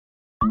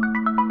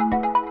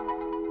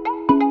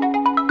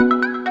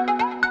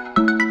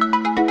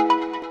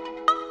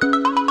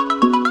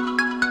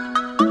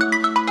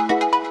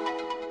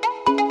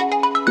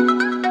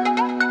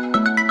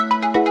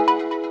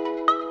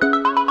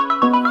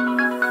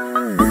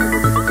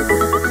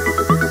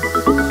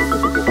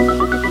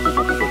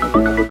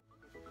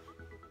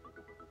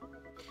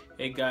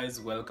guys,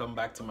 welcome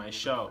back to my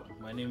show.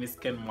 My name is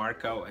Ken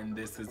Marco and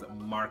this is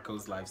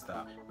Marco's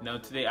Lifestyle. Now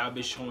today I'll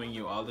be showing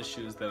you all the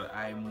shoes that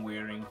I'm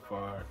wearing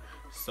for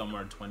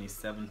summer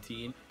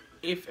 2017.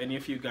 If any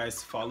of you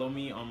guys follow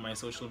me on my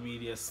social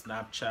media,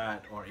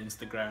 Snapchat or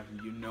Instagram,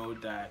 you know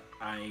that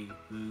I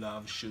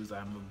love shoes.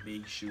 I'm a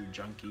big shoe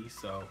junkie,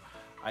 so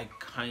I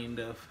kind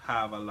of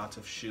have a lot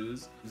of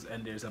shoes,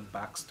 and there's a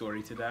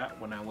backstory to that.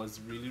 When I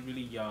was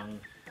really young,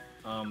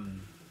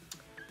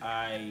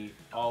 I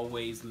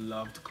always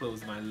loved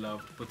clothes and I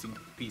loved putting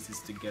pieces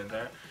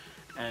together,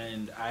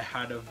 and I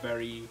had a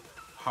very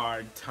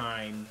hard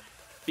time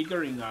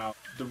figuring out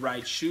the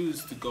right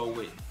shoes to go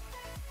with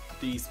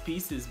these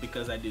pieces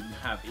because I didn't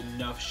have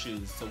enough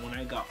shoes. So when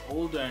I got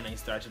older and I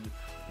started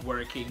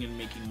working and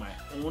making my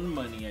own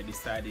money, I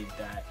decided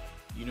that,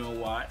 you know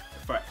what,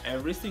 for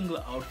every single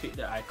outfit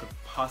that I could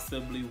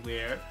possibly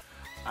wear,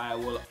 I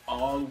will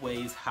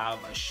always have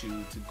a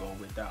shoe to go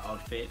with that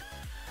outfit.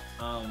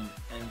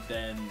 And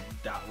then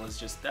that was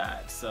just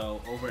that.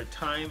 So over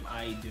time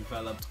I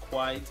developed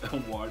quite a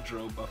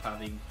wardrobe of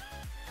having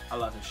a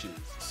lot of shoes.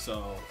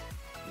 So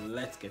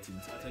let's get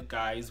into it. The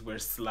guys wear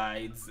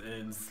slides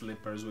and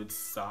slippers with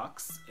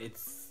socks.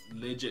 It's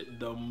legit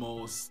the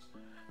most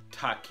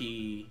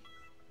tacky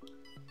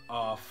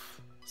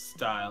off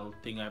style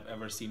thing I've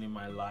ever seen in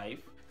my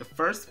life. The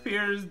first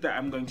pairs that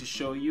I'm going to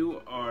show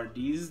you are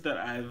these that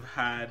I've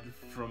had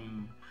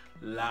from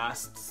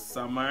last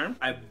summer.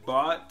 I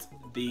bought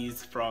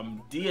these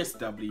from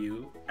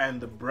DSW and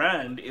the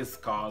brand is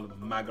called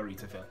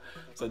Margaritaville.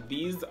 So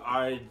these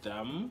are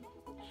them,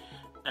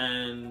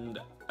 and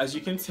as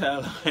you can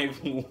tell,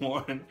 I've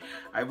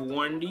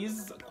worn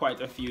these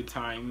quite a few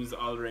times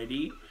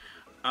already,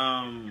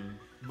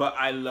 but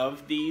I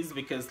love these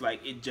because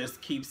like it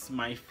just keeps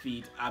my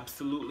feet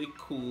absolutely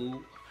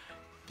cool.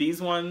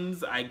 These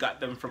ones I got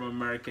them from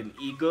American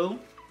Eagle,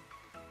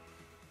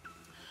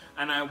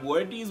 and I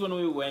wore these when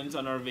we went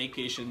on our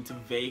vacation to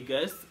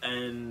Vegas,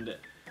 and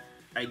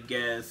I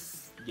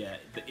guess, yeah,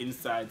 the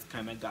insides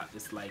kind of got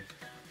this like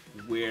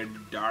weird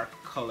dark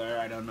color.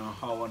 I don't know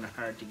how on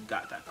earth it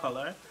got that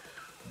color,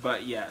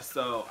 but yeah,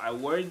 so I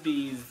wore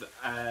these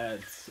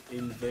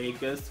in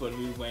Vegas when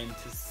we went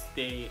to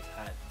stay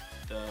at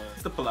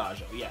the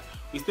Palazzo. Yeah,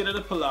 we stayed at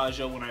the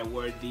Palazzo when I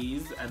wore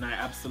these, and I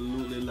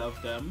absolutely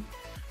love them.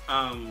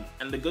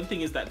 And the good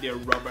thing is that they're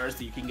rubber,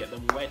 so you can get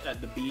them wet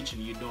at the beach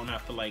and you don't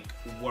have to like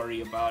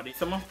worry about it.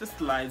 Some of the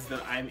slides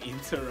that I'm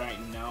into right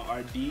now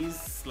are these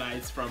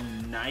slides from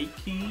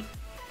Nike.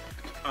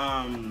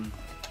 I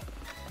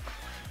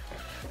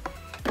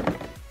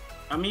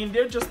mean,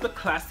 they're just the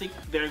classic,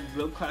 they're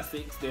real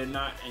classics. They're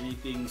not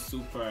anything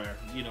super,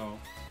 you know,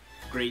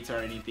 great or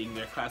anything.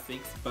 They're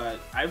classics, but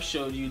I've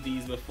showed you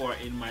these before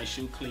in my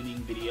shoe cleaning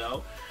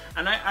video,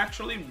 and I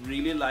actually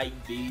really like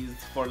these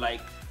for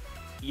like,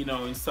 you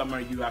know, in summer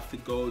you have to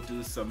go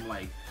do some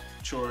like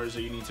chores or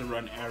you need to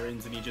run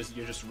errands and you're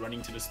just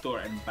running to the store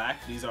and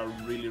back. These are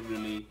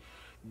really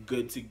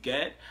good to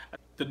get.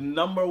 The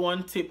number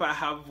one tip I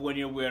have when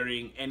you're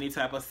wearing any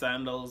type of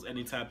sandals,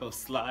 any type of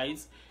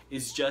slides,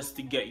 is just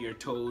to get your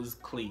toes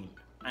clean.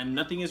 And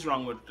nothing is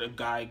wrong with a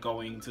guy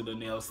going to the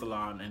nail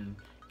salon and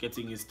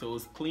getting his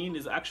toes clean.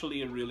 Is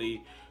actually a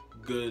really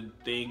good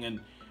thing.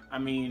 And I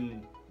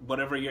mean,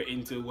 whatever you're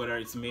into, whether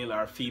it's male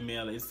or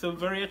female, it's a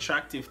very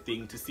attractive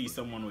thing to see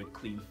someone with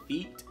clean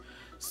feet.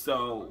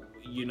 So,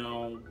 you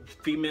know,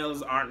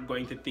 females aren't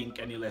going to think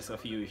any less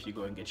of you if you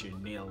go and get your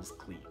nails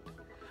cleaned.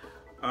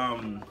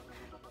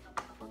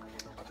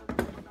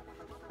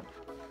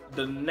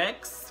 The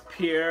next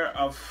pair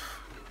of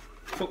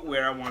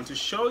footwear I want to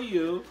show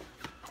you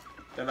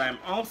that I'm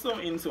also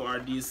into are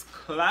these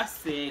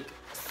classic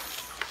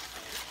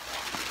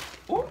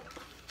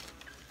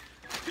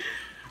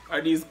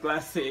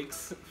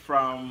classics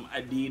from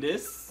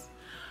Adidas.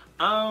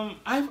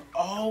 I've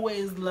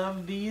always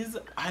loved these.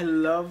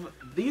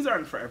 These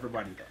aren't for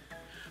everybody though,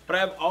 but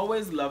I've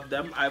always loved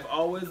them. I've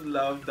always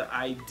loved the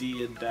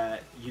idea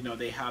that, you know,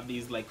 they have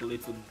these like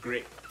little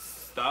grip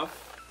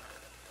stuff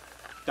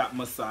that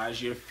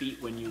massage your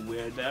feet when you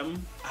wear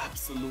them.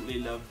 Absolutely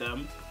love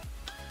them.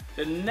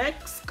 The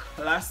next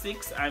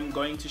classics I'm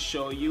going to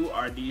show you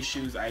are these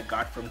shoes I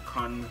got from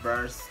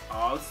Converse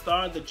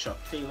All-Star, the Chuck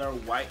Taylor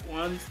white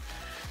ones.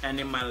 And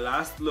in my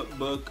last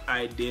lookbook,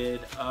 I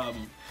did a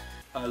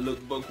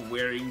lookbook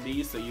wearing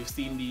these, so you've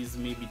seen these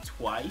maybe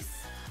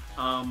twice.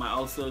 I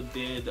also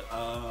did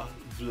a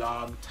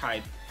vlog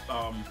type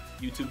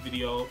YouTube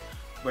video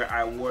where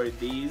I wore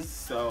these,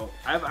 so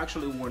I've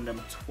actually worn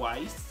them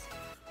twice,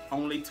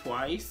 only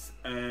twice,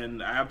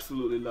 and I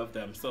absolutely love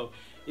them. So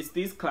it's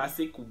these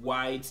classic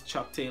white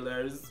Chuck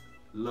Taylors,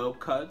 low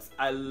cuts.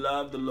 I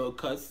love the low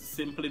cuts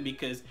simply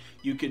because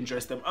you can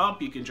dress them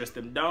up, you can dress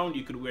them down,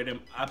 you could wear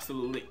them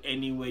absolutely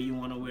any way you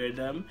want to wear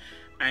them,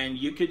 and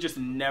you could just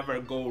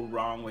never go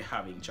wrong with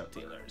having Chuck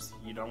Taylors.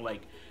 You know,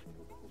 like,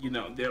 you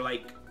know, they're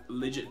like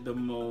legit the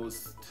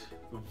most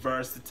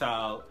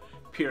versatile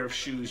pair of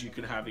shoes you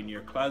could have in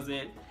your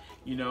closet.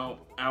 You know,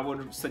 I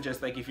would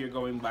suggest, like, if you're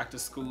going back to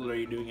school or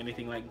you're doing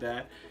anything like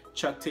that,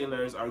 Chuck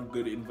Taylors are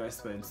good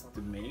investments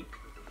to make.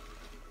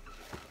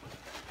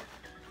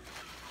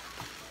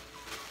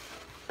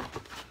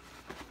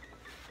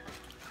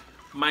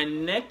 My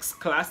next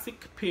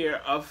classic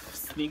pair of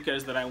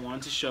sneakers that I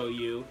want to show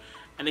you,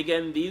 and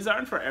again, these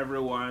aren't for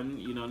everyone,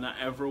 you know, not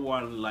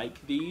everyone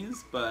like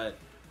these, but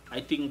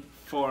I think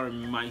for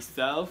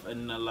myself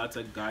and a lot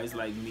of guys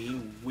like me,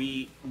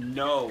 we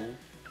know,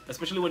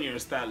 especially when you're a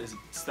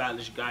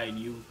stylish guy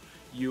and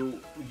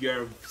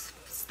your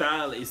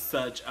style is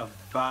such a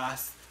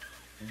vast,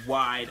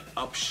 wide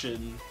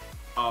option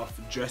of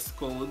dress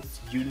codes,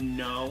 you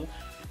know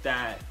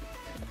that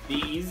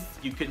these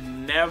you could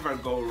never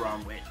go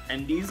wrong with.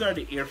 And these are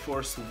the Air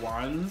Force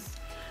Ones,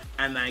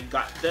 and I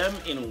got them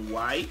in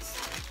white.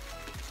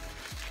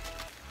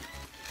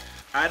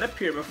 I had a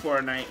pair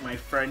before night. My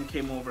friend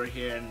came over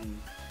here and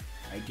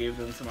I gave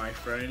them to my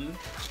friend.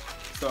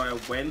 So I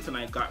went and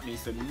I got me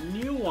some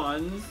new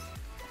ones,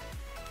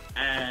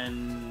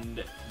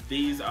 and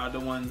these are the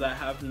ones I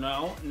have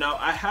now. Now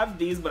I have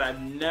these, but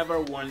I've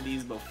never worn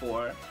these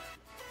before.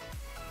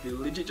 They're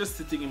legit just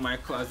sitting in my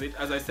closet.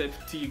 As I said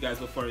to you guys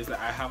before, is that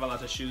I have a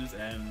lot of shoes,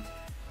 and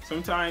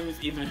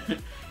sometimes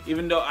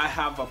even though I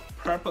have a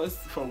purpose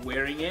for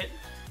wearing it,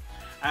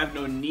 I have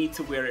no need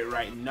to wear it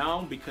right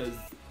now because,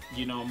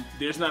 you know,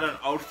 there's not an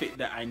outfit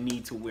that I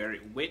need to wear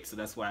it with, so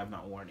that's why I've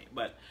not worn it.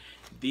 But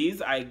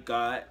these I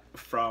got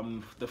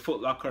from the Foot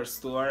Locker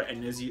store,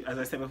 and as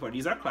I said before,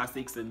 these are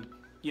classics, and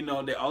you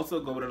know, they also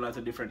go with a lot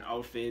of different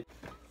outfits.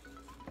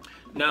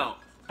 Now,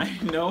 I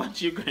know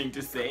what you're going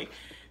to say.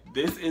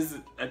 This is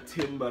a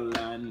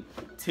Timberland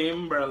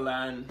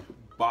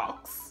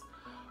box,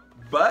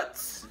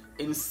 but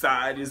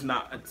inside is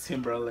not a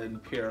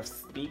Timberland pair of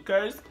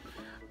sneakers.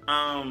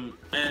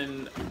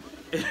 And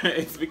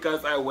it's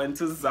because I went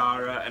to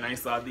Zara and I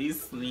saw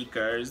these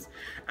sneakers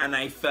and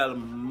I fell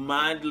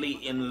madly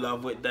in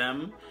love with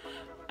them,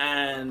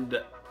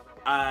 and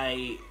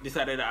I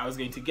decided that I was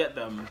going to get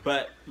them.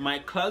 But my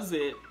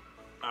closet,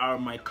 or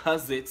my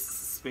closet's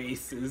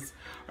spaces,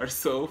 are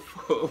so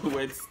full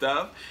with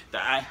stuff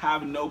that I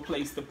have no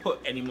place to put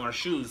any more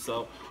shoes.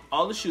 So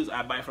all the shoes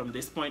I buy from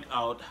this point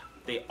out,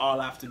 they all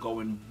have to go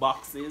in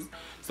boxes.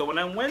 So when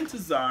I went to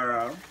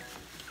Zara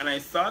and I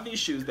saw these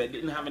shoes that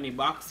didn't have any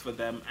box for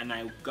them, and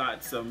I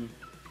got some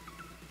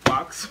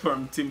box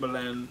from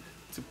Timberland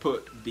to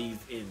put these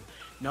in.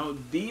 Now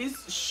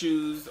these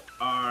shoes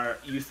are,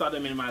 you saw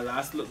them in my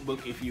last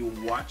lookbook. If you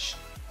watched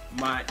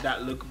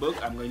that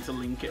lookbook, I'm going to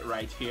link it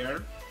right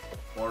here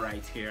or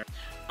right here.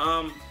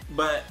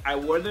 But I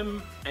wore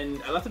them, and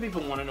a lot of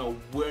people want to know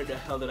where the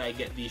hell did I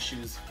get these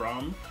shoes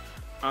from.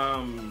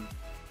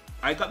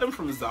 I got them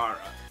from Zara,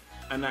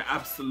 and I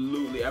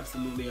absolutely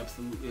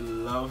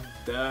love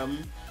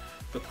them.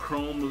 The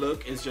chrome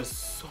look is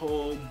just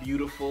so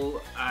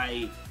beautiful.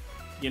 I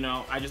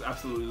just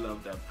absolutely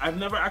love them. I've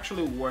never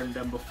actually worn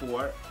them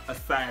before,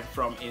 aside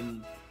from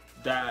in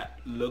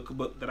that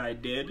lookbook that I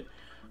did.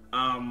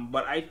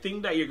 But I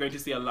think that you're going to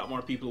see a lot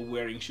more people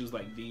wearing shoes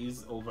like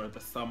these over the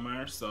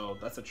summer, so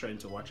that's a trend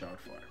to watch out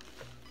for.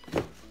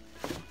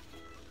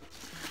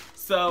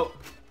 So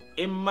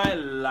in my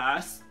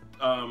last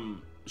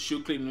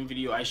shoe cleaning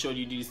video, I showed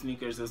you these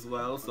sneakers as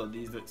well, so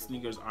these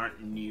sneakers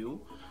aren't new.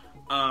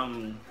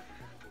 I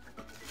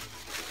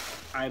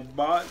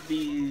bought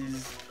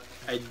these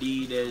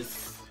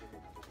Adidas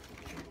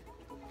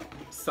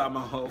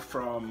Samaho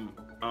from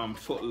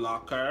Foot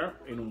Locker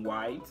in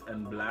white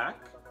and black,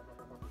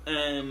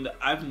 and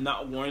I've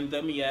not worn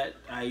them yet.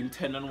 I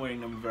intend on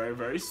wearing them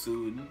very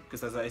soon,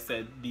 because as I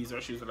said, these are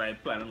shoes that I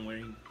plan on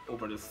wearing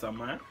over the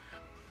summer.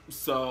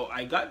 So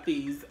I got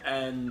these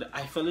and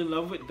I fell in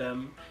love with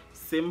them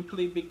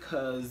simply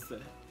because,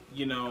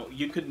 you know,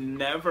 you could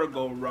never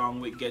go wrong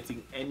with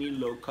getting any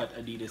low-cut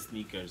Adidas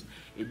sneakers.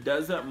 It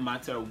doesn't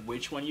matter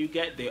which one you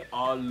get, they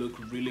all look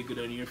really good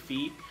on your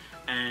feet,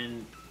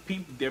 and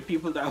there are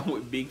people that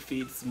with big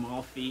feet,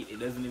 small feet, it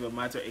doesn't even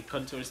matter. It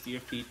contours to your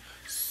feet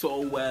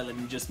so well, and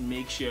it just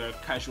makes your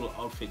casual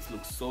outfits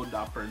look so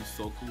dapper and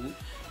so cool.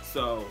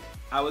 So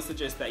I would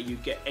suggest that you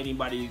get,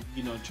 anybody,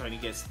 you know, trying to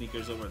get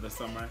sneakers over the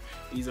summer,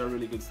 these are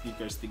really good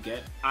sneakers to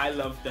get. I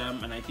love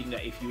them, and I think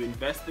that if you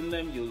invest in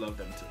them, you'll love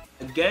them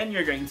too. Again,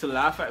 you're going to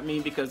laugh at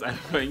me because I'm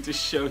going to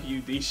show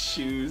you these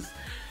shoes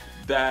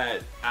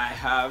that I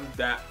have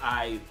that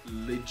I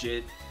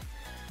legit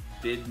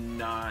did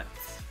not.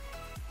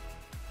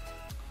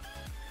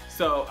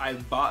 So I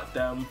bought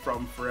them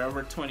from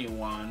Forever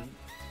 21,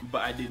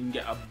 but I didn't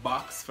get a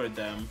box for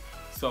them.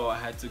 So I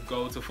had to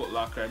go to Foot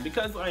Locker, and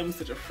because I'm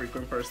such a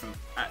frequent person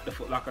at the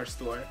Foot Locker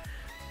store,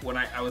 when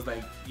I was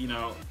like, you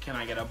know, can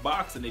I get a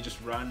box? And they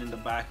just ran in the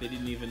back. They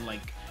didn't even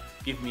like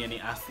give me any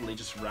hassle. They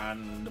just ran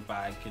in the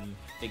back and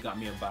they got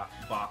me a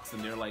box.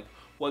 And they're like,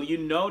 well, you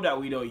know that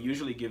we don't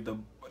usually give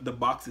the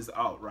boxes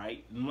out,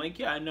 right? And I'm like,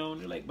 yeah, I know.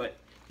 And they're like, but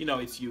you know,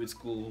 it's you, it's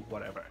cool,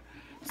 whatever.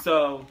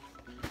 So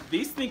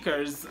these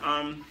sneakers,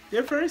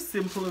 they're very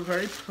simple,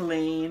 very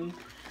plain,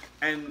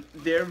 and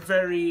they're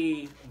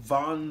very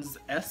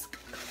Vons-esque.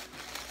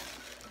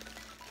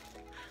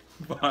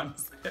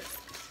 Vons-esque.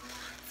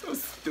 So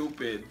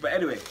stupid. But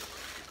anyway,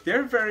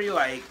 they're very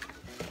like,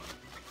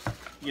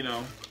 you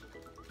know.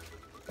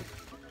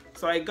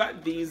 So I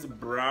got these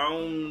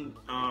brown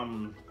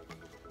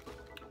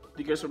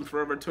sneakers from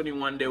Forever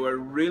 21. They were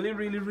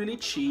really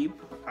cheap.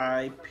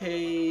 I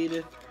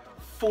paid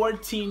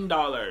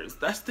 $14.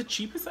 That's the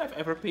cheapest I've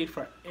ever paid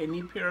for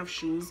any pair of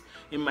shoes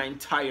in my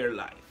entire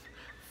life.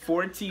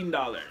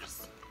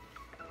 $14,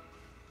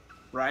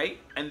 right?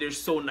 And they're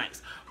so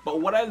nice.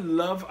 But what I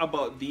love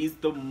about these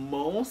the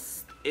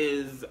most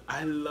is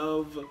I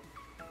love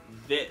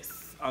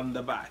this on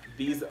the back.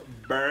 These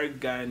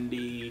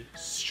burgundy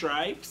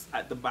stripes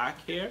at the back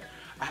here.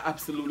 I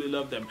absolutely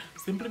love them,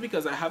 simply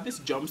because I have this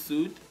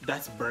jumpsuit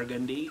that's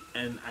burgundy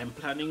and I'm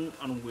planning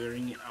on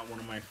wearing it at one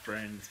of my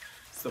friends'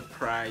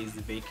 surprise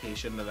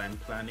vacation that I'm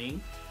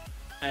planning,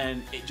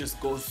 and it just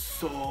goes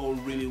so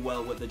really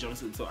well with the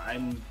jumpsuit, so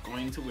I'm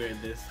going to wear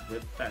this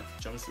with that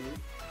jumpsuit.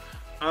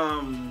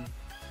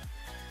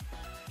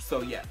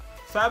 So yeah,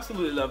 so I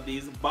absolutely love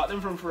these. Bought them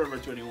from Forever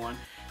 21.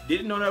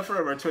 Didn't know that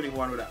Forever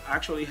 21 would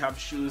actually have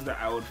shoes that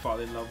I would fall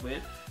in love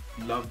with.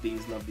 Love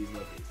these, love these,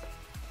 love these.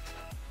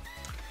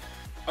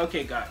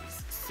 Okay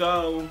guys,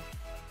 so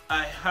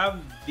I have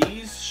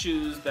these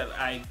shoes that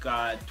I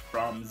got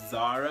from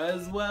Zara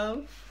as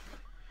well.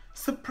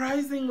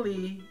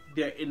 Surprisingly,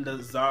 they're in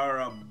the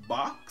Zara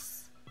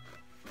box.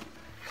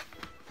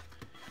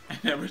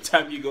 And every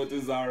time you go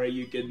to Zara,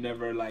 you can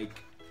never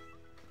like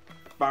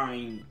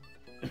find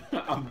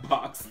a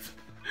box.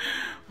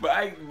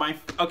 But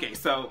okay,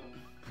 so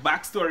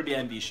backstory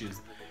behind these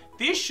shoes.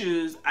 These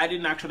shoes, I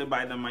didn't actually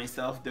buy them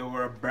myself. They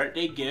were a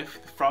birthday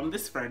gift from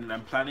this friend that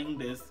I'm planning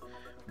this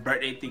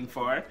birthday thing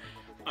for.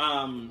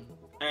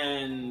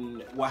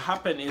 And what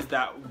happened is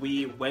that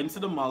we went to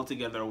the mall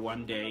together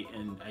one day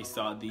and I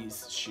saw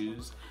these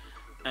shoes,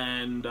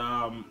 and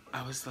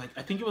I was like,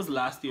 I think it was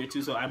last year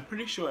too, so I'm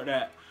pretty sure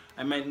that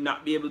I might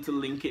not be able to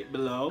link it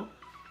below.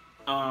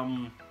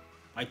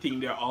 I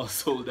think they're all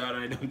sold out.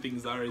 I don't think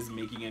Zara is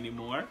making any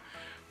more.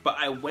 But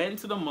I went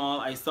to the mall,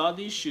 I saw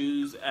these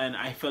shoes and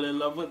I fell in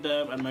love with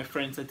them, and my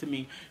friend said to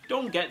me,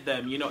 don't get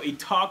them, you know, it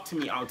talked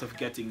me out of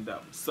getting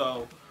them.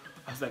 So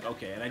I was like,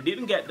 okay, and I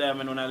didn't get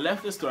them, and when I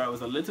left the store I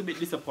was a little bit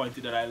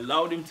disappointed that I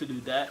allowed him to do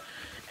that.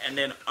 And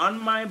then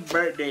on my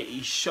birthday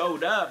he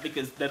showed up,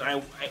 because then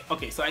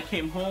okay, so I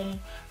came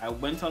home, I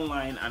went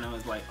online and I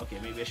was like, okay,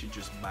 maybe I should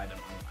just buy them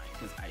online,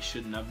 because I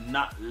shouldn't have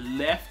not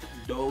left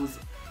those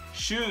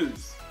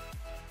shoes.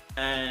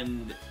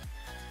 And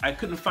I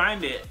couldn't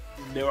find it,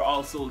 they were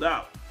all sold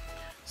out.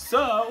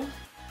 So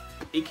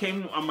it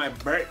came on my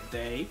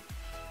birthday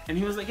and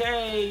he was like,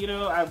 hey, you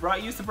know, I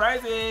brought you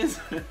surprises.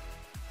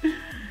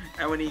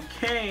 And when he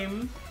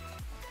came,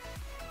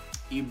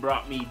 he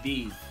brought me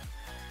these.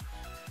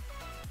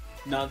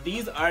 Now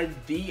these are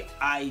the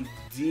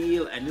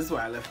ideal, and this is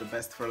why I left the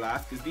best for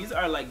last, because these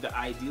are like the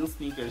ideal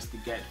sneakers to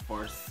get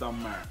for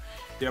summer.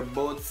 They're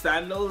both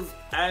sandals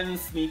and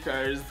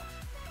sneakers,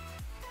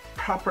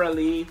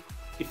 properly,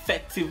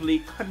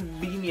 effectively,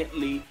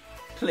 conveniently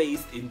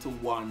placed into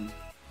one,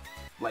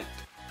 like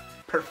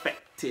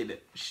perfected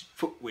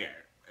footwear.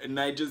 And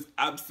I just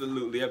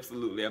absolutely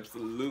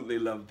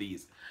love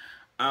these.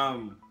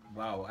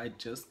 Wow, I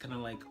just kind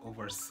of like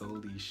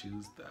oversold these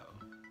shoes though.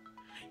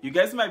 You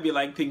guys might be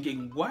like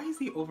thinking, why is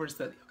he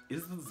overselling?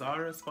 Is the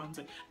Zara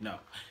sponsoring? No,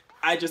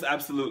 I just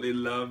absolutely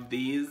love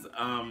these.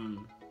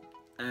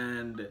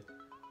 And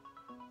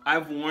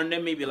I've worn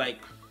them maybe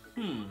like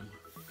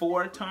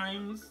 4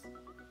 times.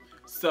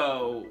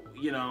 So,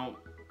 you know,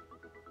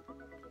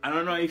 I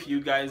don't know if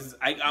you guys,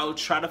 I'll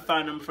try to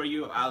find them for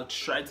you. I'll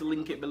try to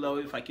link it below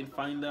if I can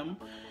find them.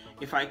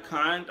 If I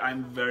can't,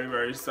 I'm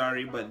very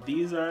sorry, but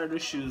these are the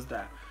shoes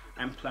that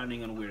I'm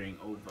planning on wearing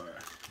over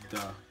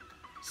the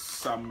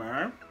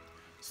summer.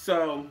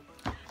 So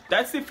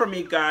that's it for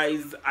me,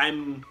 guys.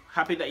 I'm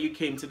happy that you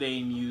came today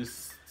and you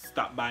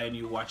stopped by and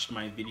you watched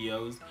my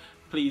videos.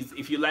 Please,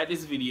 if you like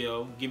this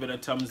video, give it a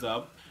thumbs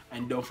up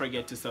and don't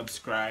forget to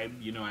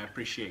subscribe. You know, I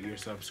appreciate your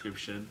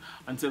subscription.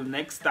 Until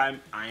next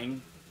time,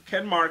 I'm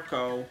Ken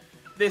Marco.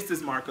 This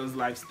is Marco's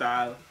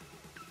Lifestyle.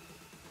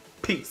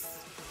 Peace.